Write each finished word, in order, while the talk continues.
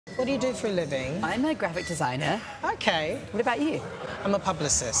What do you do for a living? I'm a graphic designer. Okay. What about you? I'm a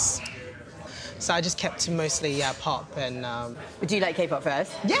publicist. So I just kept to mostly pop and... Do you like K-pop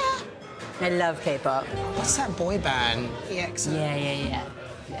first? Yeah! I love K-pop. What's that boy band? EXO? Yeah.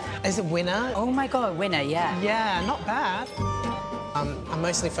 Is it Winner? Oh my God, Winner, yeah. Yeah, not bad. I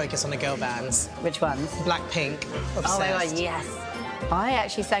mostly focus on the girl bands. Which ones? Blackpink, obsessed. Oh my God, yes. I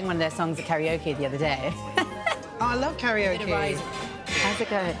actually sang one of their songs at karaoke the other day. Oh, I love karaoke. How's it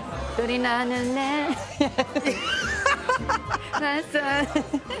going? So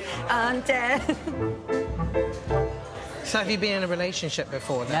have you been in a relationship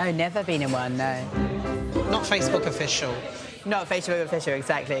before then? No, never been in one, no. Not Facebook official? Not Facebook official,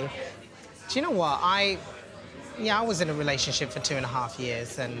 exactly. Do you know what? I was in a relationship for 2.5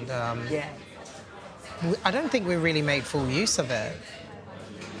 years and yeah. I don't think we really made full use of it.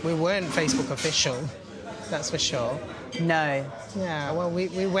 We weren't Facebook official, that's for sure. No. Yeah, well,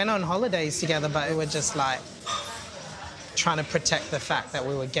 we went on holidays together, but we were just like trying to protect the fact that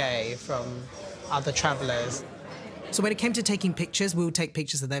we were gay from other travelers. So when it came to taking pictures, we would take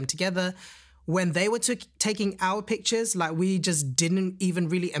pictures of them together. When they were taking our pictures, like we just didn't even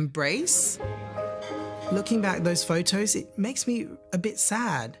really embrace. Looking back at those photos, it makes me a bit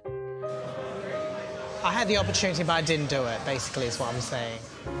sad. I had the opportunity, but I didn't do it, basically, is what I'm saying.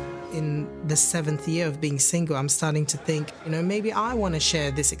 In the 7th year of being single, I'm starting to think, you know, maybe I want to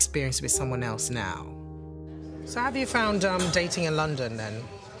share this experience with someone else now. So have you found dating in London, then?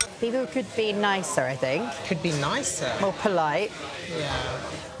 People could be nicer, I think. Could be nicer? More polite. Yeah.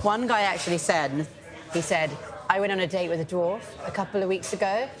 One guy actually said, I went on a date with a dwarf a couple of weeks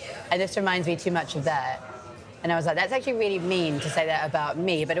ago, and this reminds me too much of that. And I was like, that's actually really mean to say that about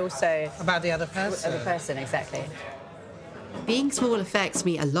me, but also... About the other person. Other person, exactly. Being small affects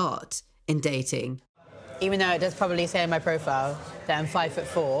me a lot in dating. Even though it does probably say in my profile that I'm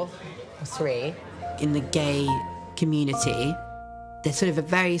 5'4" or 3. In the gay community, there's sort of a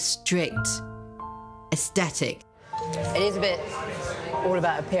very strict aesthetic. It is a bit all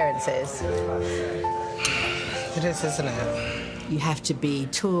about appearances. It is, isn't it? You have to be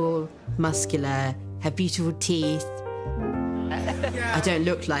tall, muscular, have beautiful teeth. I don't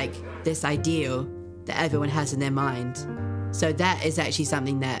look like this ideal that everyone has in their mind. So that is actually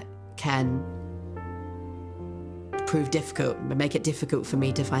something that can prove difficult, make it difficult for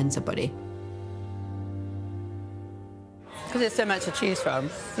me to find somebody. Because there's so much to choose from.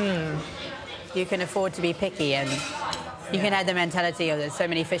 You can afford to be picky, and you can have the mentality of there's so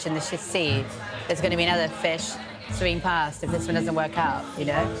many fish in the sea, there's going to be another fish swimming past if this one doesn't work out, you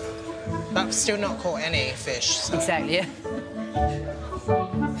know? But I've still not caught any fish. So. Exactly, yeah.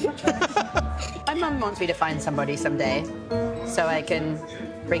 My mum wants me to find somebody someday so I can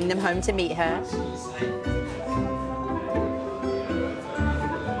bring them home to meet her.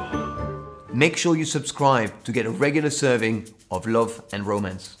 Make sure you subscribe to get a regular serving of love and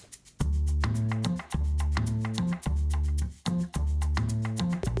romance.